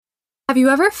Have you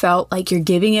ever felt like you're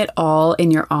giving it all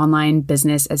in your online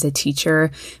business as a teacher,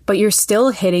 but you're still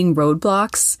hitting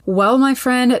roadblocks? Well, my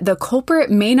friend, the culprit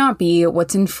may not be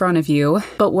what's in front of you,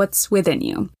 but what's within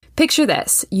you. Picture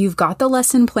this. You've got the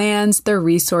lesson plans, the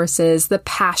resources, the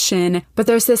passion, but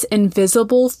there's this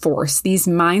invisible force, these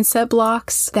mindset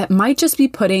blocks that might just be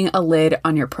putting a lid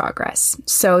on your progress.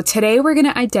 So today we're going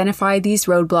to identify these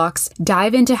roadblocks,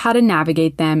 dive into how to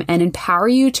navigate them, and empower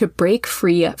you to break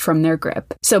free from their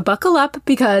grip. So buckle up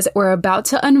because we're about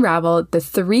to unravel the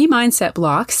 3 mindset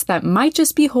blocks that might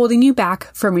just be holding you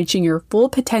back from reaching your full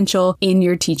potential in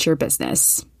your teacher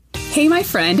business. Hey, my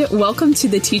friend, welcome to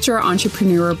the Teacher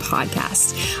Entrepreneur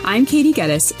Podcast. I'm Katie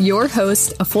Geddes, your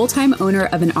host, a full-time owner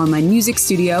of an online music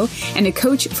studio, and a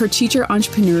coach for teacher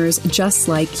entrepreneurs just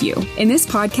like you. In this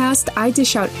podcast, I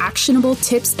dish out actionable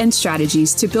tips and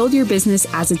strategies to build your business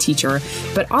as a teacher,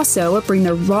 but also bring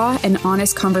the raw and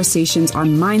honest conversations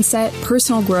on mindset,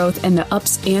 personal growth, and the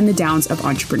ups and the downs of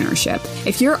entrepreneurship.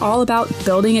 If you're all about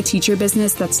building a teacher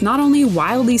business that's not only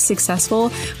wildly successful,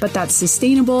 but that's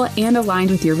sustainable and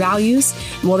aligned with your values,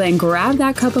 well then grab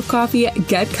that cup of coffee,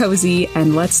 get cozy,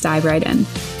 and let's dive right in.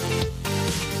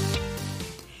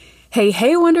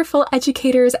 Hey, wonderful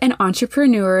educators and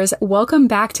entrepreneurs. Welcome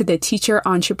back to the Teacher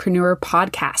Entrepreneur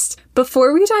Podcast.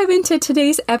 Before we dive into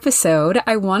today's episode,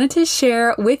 I wanted to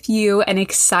share with you an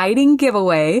exciting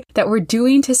giveaway that we're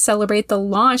doing to celebrate the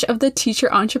launch of the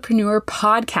Teacher Entrepreneur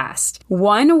Podcast.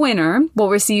 One winner will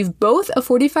receive both a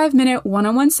 45-minute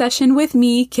one-on-one session with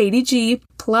me, Katie G,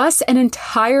 plus an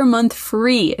entire month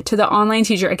free to the Online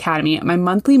Teacher Academy, my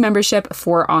monthly membership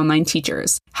for online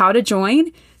teachers. How to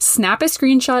join? Snap a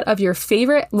screenshot of your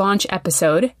favorite launch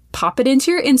episode, pop it into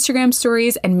your Instagram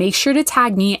stories, and make sure to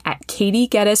tag me at Katie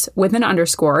Geddes with an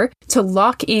underscore to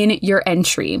lock in your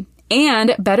entry.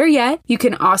 And better yet, you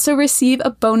can also receive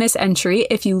a bonus entry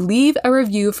if you leave a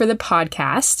review for the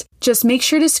podcast. Just make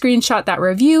sure to screenshot that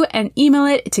review and email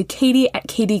it to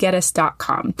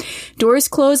katie@katiegeddes.com. Doors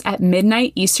close at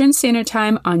midnight Eastern Standard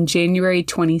Time on January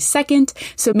 22nd,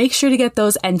 so make sure to get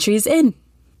those entries in.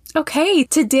 Okay,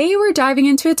 today we're diving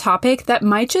into a topic that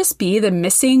might just be the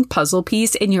missing puzzle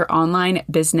piece in your online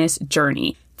business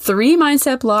journey. 3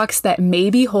 mindset blocks that may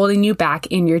be holding you back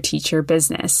in your teacher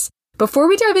business. Before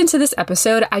we dive into this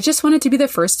episode, I just wanted to be the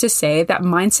first to say that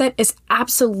mindset is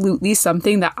absolutely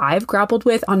something that I've grappled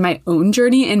with on my own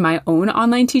journey in my own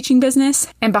online teaching business.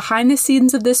 And behind the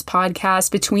scenes of this podcast,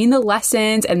 between the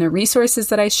lessons and the resources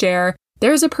that I share,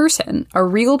 there's a person, a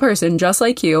real person just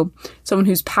like you, someone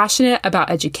who's passionate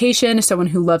about education, someone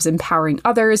who loves empowering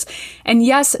others, and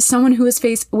yes, someone who is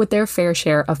faced with their fair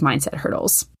share of mindset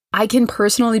hurdles. I can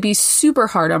personally be super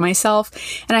hard on myself,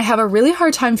 and I have a really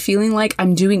hard time feeling like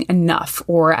I'm doing enough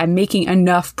or I'm making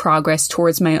enough progress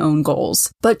towards my own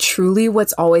goals. But truly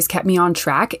what's always kept me on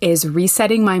track is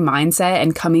resetting my mindset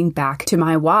and coming back to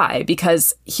my why.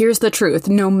 Because here's the truth,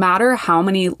 no matter how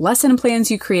many lesson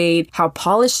plans you create, how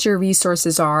polished your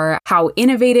resources are, how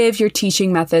innovative your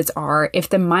teaching methods are, if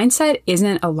the mindset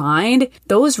isn't aligned,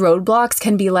 those roadblocks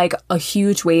can be like a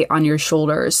huge weight on your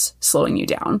shoulders, slowing you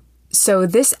down. So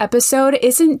this episode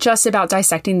isn't just about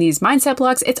dissecting these mindset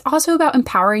blocks, it's also about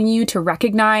empowering you to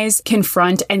recognize,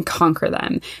 confront, and conquer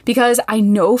them. Because I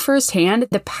know firsthand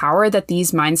the power that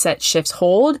these mindset shifts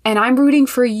hold, and I'm rooting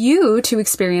for you to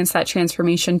experience that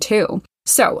transformation too.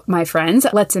 So, my friends,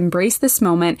 let's embrace this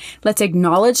moment. Let's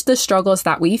acknowledge the struggles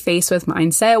that we face with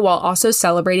mindset while also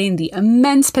celebrating the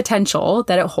immense potential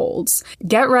that it holds.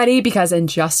 Get ready because in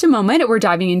just a moment, we're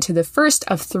diving into the first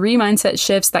of 3 mindset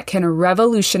shifts that can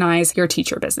revolutionize your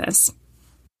teacher business.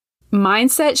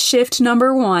 Mindset shift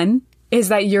number 1 is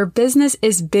that your business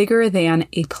is bigger than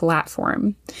a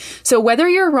platform. So whether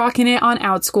you're rocking it on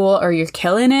OutSchool or you're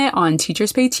killing it on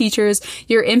Teachers Pay Teachers,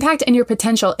 your impact and your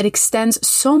potential, it extends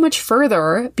so much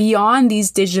further beyond these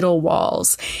digital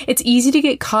walls. It's easy to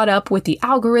get caught up with the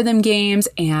algorithm games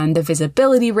and the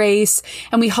visibility race,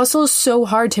 and we hustle so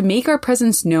hard to make our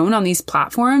presence known on these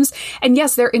platforms. And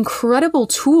yes, they're incredible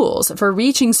tools for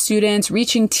reaching students,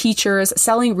 reaching teachers,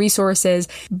 selling resources,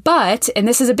 but, and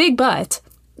this is a big but,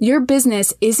 your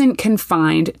business isn't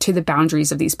confined to the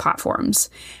boundaries of these platforms.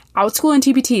 OutSchool and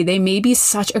TPT, they may be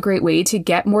such a great way to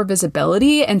get more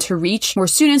visibility and to reach more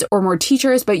students or more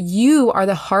teachers, but you are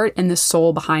the heart and the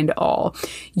soul behind it all.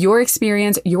 Your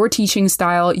experience, your teaching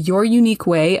style, your unique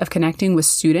way of connecting with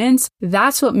students,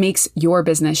 that's what makes your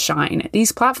business shine.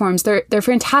 These platforms, they're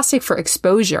fantastic for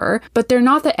exposure, but they're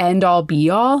not the end all be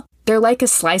all. They're like a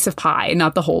slice of pie,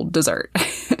 not the whole dessert.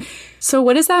 So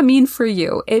what does that mean for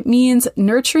you? It means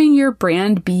nurturing your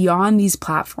brand beyond these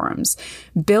platforms.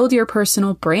 Build your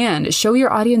personal brand. Show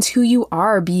your audience who you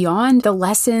are beyond the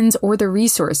lessons or the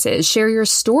resources. Share your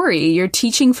story, your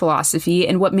teaching philosophy,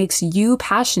 and what makes you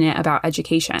passionate about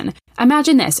education.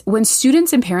 Imagine this. When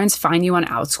students and parents find you on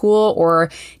OutSchool or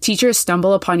teachers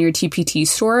stumble upon your TPT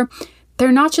store,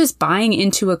 they're not just buying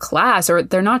into a class or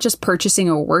they're not just purchasing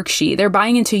a worksheet. They're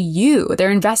buying into you.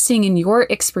 They're investing in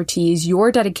your expertise,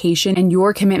 your dedication, and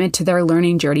your commitment to their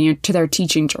learning journey, to their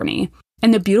teaching journey.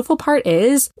 And the beautiful part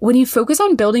is when you focus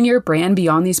on building your brand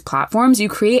beyond these platforms, you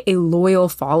create a loyal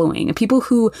following, people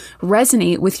who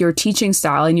resonate with your teaching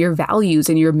style and your values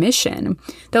and your mission.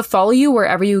 They'll follow you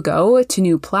wherever you go, to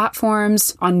new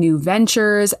platforms, on new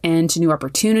ventures, and to new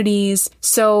opportunities.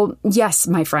 So yes,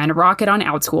 my friend, rock it on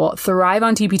OutSchool, thrive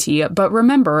on TPT, but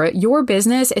remember, your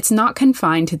business, it's not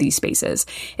confined to these spaces.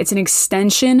 It's an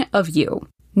extension of you.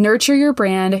 Nurture your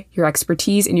brand, your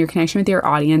expertise, and your connection with your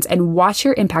audience, and watch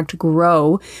your impact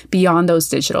grow beyond those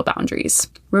digital boundaries.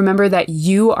 Remember that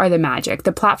you are the magic.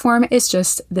 The platform is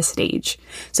just the stage.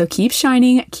 So keep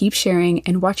shining, keep sharing,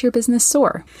 and watch your business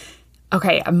soar.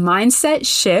 Okay, a mindset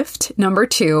shift number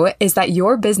 2 is that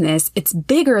your business, it's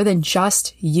bigger than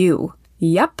just you.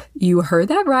 Yep, you heard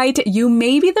that right. You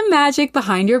may be the magic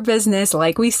behind your business,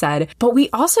 like we said, but we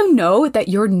also know that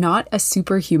you're not a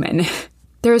superhuman.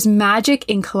 There's magic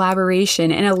in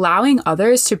collaboration and allowing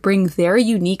others to bring their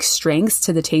unique strengths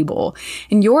to the table.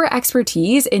 And your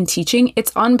expertise in teaching,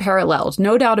 it's unparalleled,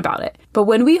 no doubt about it. But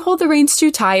when we hold the reins too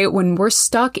tight, when we're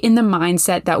stuck in the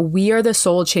mindset that we are the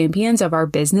sole champions of our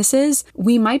businesses,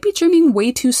 we might be dreaming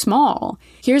way too small.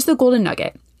 Here's the golden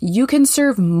nugget. You can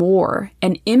serve more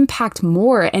and impact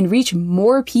more and reach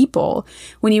more people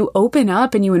when you open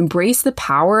up and you embrace the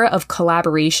power of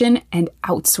collaboration and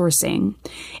outsourcing.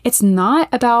 It's not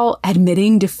about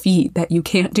admitting defeat that you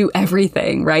can't do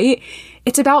everything, right?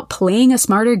 It's about playing a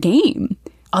smarter game.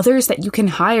 Others that you can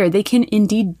hire, they can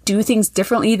indeed do things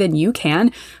differently than you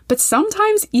can, but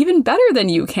sometimes even better than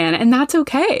you can, and that's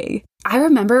okay. I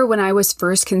remember when I was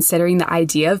first considering the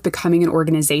idea of becoming an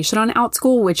organization on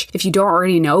OutSchool, which, if you don't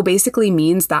already know, basically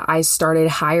means that I started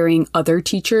hiring other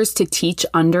teachers to teach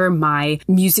under my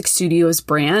music studio's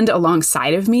brand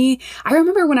alongside of me. I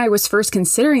remember when I was first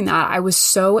considering that, I was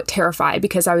so terrified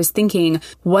because I was thinking,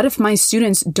 what if my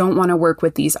students don't want to work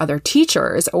with these other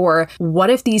teachers? Or what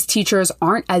if these teachers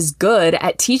aren't as good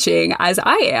at teaching as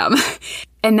I am?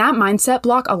 And that mindset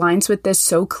block aligns with this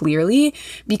so clearly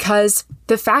because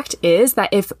the fact is that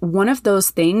if one of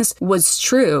those things was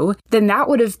true, then that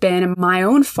would have been my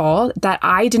own fault that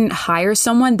I didn't hire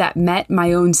someone that met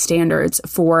my own standards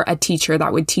for a teacher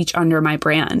that would teach under my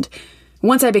brand.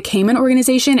 Once I became an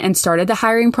organization and started the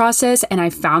hiring process and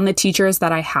I found the teachers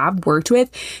that I have worked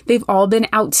with, they've all been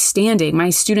outstanding.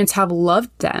 My students have loved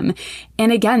them.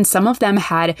 And again, some of them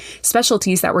had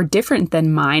specialties that were different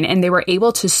than mine, and they were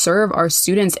able to serve our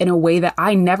students in a way that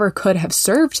I never could have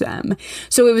served them.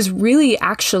 So it was really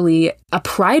actually a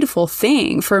prideful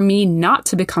thing for me not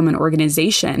to become an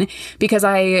organization because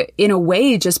I, in a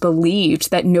way, just believed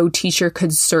that no teacher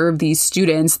could serve these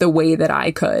students the way that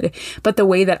I could. But the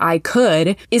way that I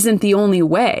could isn't the only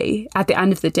way. At the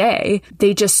end of the day,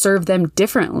 they just serve them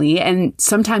differently. And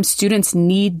sometimes students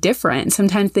need different.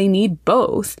 Sometimes they need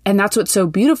both. And that's what's so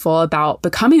beautiful about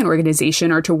becoming an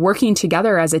organization or to working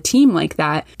together as a team like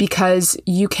that, because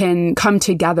you can come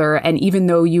together and even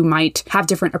though you might have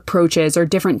different approaches or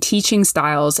different teaching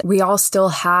styles, we all still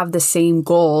have the same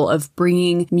goal of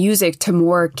bringing music to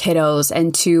more kiddos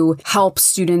and to help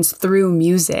students through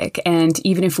music. And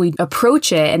even if we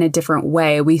approach it in a different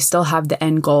way, we still have the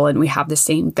end goal and we have the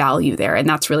same value there. And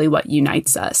that's really what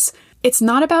unites us. It's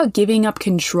not about giving up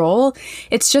control.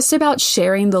 It's just about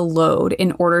sharing the load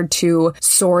in order to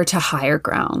soar to higher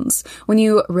grounds. When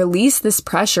you release this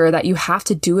pressure that you have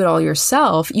to do it all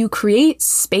yourself, you create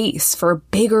space for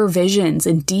bigger visions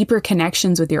and deeper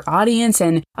connections with your audience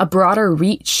and a broader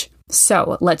reach.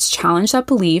 So let's challenge that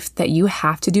belief that you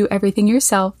have to do everything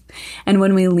yourself. And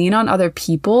when we lean on other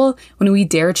people, when we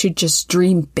dare to just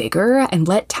dream bigger and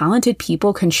let talented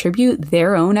people contribute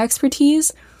their own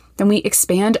expertise, then we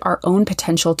expand our own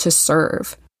potential to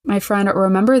serve. My friend,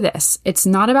 remember this. It's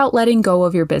not about letting go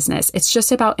of your business. It's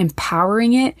just about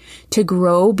empowering it to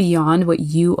grow beyond what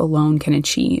you alone can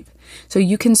achieve. So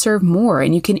you can serve more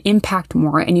and you can impact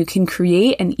more and you can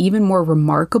create an even more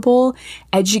remarkable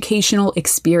educational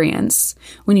experience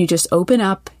when you just open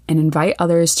up and invite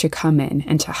others to come in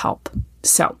and to help.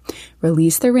 So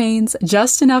release the reins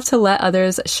just enough to let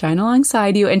others shine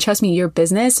alongside you. And trust me, your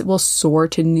business will soar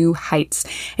to new heights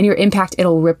and your impact,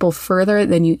 it'll ripple further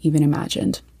than you even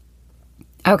imagined.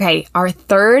 Okay, our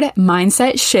third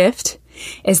mindset shift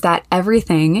is that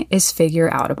everything is figure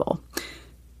outable.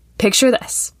 Picture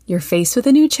this. You're faced with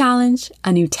a new challenge,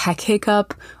 a new tech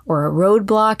hiccup, or a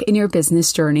roadblock in your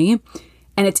business journey,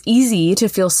 and it's easy to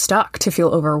feel stuck, to feel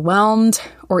overwhelmed,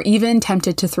 or even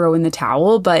tempted to throw in the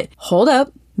towel. But hold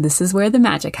up, this is where the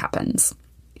magic happens.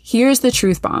 Here's the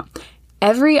truth bomb.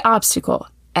 Every obstacle,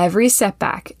 every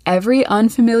setback, every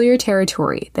unfamiliar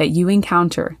territory that you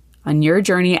encounter on your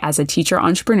journey as a teacher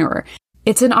entrepreneur,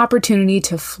 it's an opportunity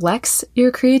to flex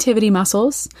your creativity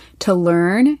muscles, to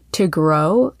learn, to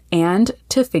grow, and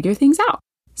to figure things out.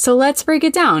 So let's break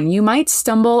it down. You might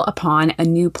stumble upon a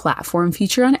new platform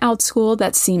feature on OutSchool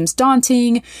that seems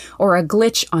daunting, or a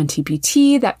glitch on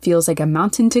TPT that feels like a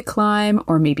mountain to climb,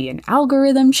 or maybe an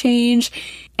algorithm change.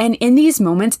 And in these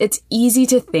moments, it's easy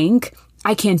to think,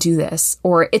 I can't do this,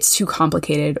 or it's too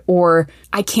complicated, or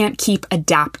I can't keep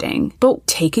adapting. But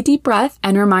take a deep breath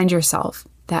and remind yourself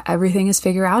that everything is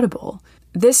figure outable.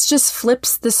 This just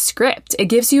flips the script. It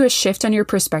gives you a shift on your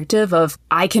perspective of,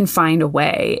 I can find a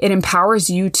way. It empowers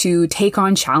you to take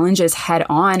on challenges head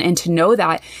on and to know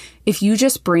that if you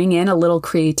just bring in a little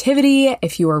creativity,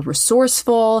 if you are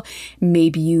resourceful,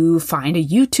 maybe you find a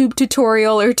YouTube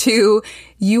tutorial or two,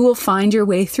 you will find your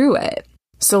way through it.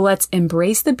 So let's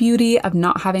embrace the beauty of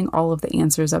not having all of the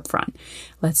answers up front.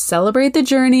 Let's celebrate the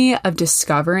journey of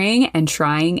discovering and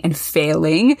trying and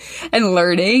failing and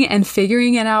learning and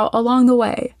figuring it out along the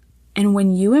way. And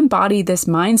when you embody this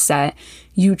mindset,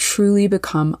 you truly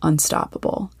become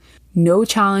unstoppable. No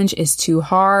challenge is too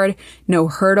hard. No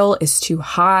hurdle is too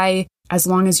high. As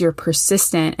long as you're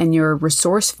persistent and you're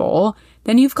resourceful,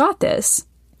 then you've got this.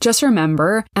 Just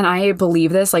remember, and I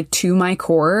believe this like to my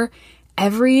core,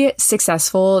 every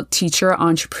successful teacher,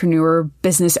 entrepreneur,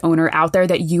 business owner out there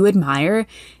that you admire,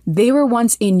 they were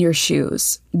once in your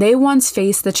shoes. They once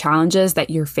faced the challenges that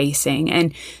you're facing,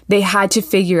 and they had to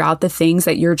figure out the things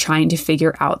that you're trying to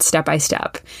figure out step by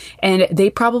step. And they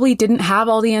probably didn't have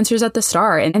all the answers at the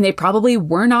start, and they probably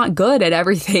were not good at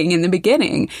everything in the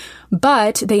beginning,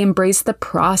 but they embraced the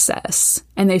process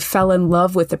and they fell in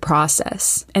love with the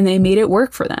process and they made it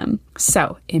work for them.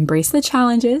 So embrace the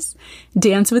challenges,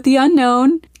 dance with the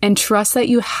unknown, and trust that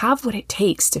you have what it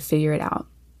takes to figure it out.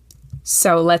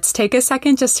 So let's take a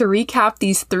second just to recap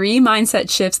these 3 mindset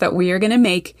shifts that we are going to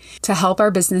make to help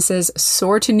our businesses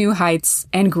soar to new heights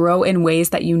and grow in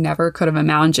ways that you never could have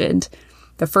imagined.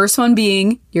 The first one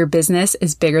being your business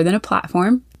is bigger than a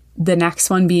platform. The next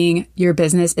one being your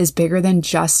business is bigger than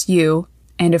just you.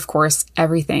 And of course,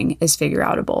 everything is figure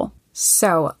outable.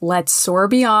 So let's soar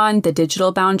beyond the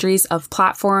digital boundaries of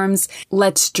platforms.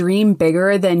 Let's dream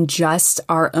bigger than just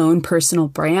our own personal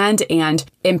brand and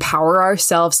empower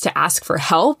ourselves to ask for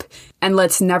help. And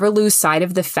let's never lose sight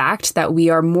of the fact that we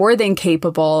are more than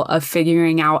capable of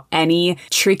figuring out any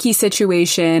tricky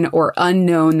situation or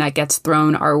unknown that gets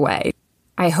thrown our way.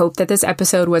 I hope that this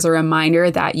episode was a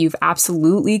reminder that you've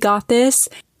absolutely got this,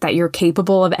 that you're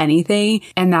capable of anything,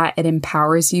 and that it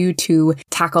empowers you to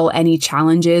tackle any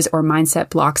challenges or mindset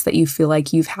blocks that you feel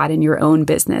like you've had in your own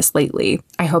business lately.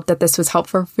 I hope that this was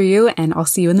helpful for you, and I'll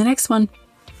see you in the next one.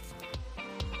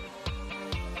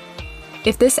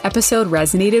 If this episode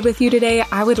resonated with you today,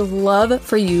 I would love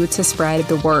for you to spread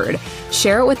the word.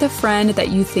 Share it with a friend that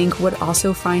you think would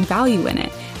also find value in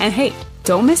it. And hey,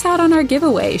 don't miss out on our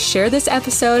giveaway. Share this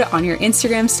episode on your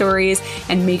Instagram stories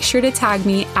and make sure to tag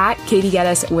me at Katie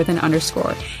Geddes with an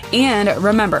 _. And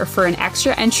remember, for an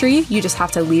extra entry, you just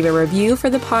have to leave a review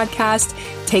for the podcast,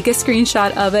 take a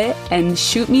screenshot of it, and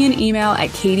shoot me an email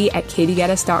at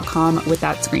katie@katiegeddes.com with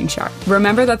that screenshot.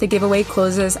 Remember that the giveaway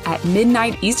closes at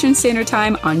midnight Eastern Standard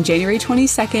Time on January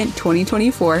 22nd,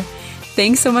 2024.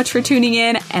 Thanks so much for tuning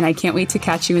in, and I can't wait to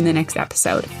catch you in the next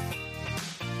episode.